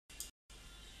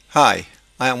Hi,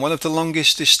 I am one of the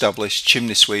longest established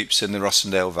chimney sweeps in the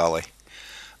Rossendale Valley.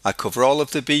 I cover all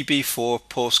of the BB4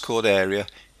 postcode area,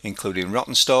 including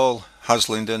Rawtenstall,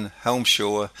 Haslingden,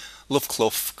 Helmshore,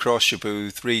 Loveclough,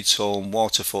 Crawshawbooth, Reedsholme,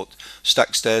 Waterfoot,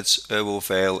 Stacksteads, Irwell,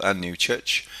 Vale and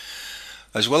Newchurch.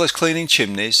 As well as cleaning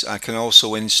chimneys, I can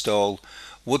also install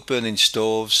wood burning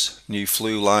stoves, new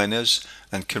flue liners,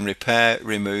 and can repair,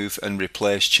 remove and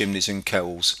replace chimneys and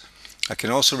cowls. I can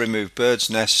also remove birds'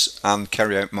 nests and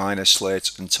carry out minor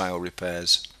slate and tile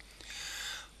repairs.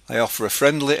 I offer a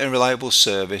friendly and reliable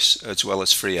service as well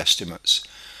as free estimates.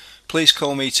 Please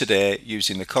call me today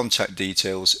using the contact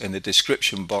details in the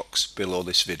description box below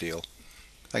this video.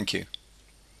 Thank you.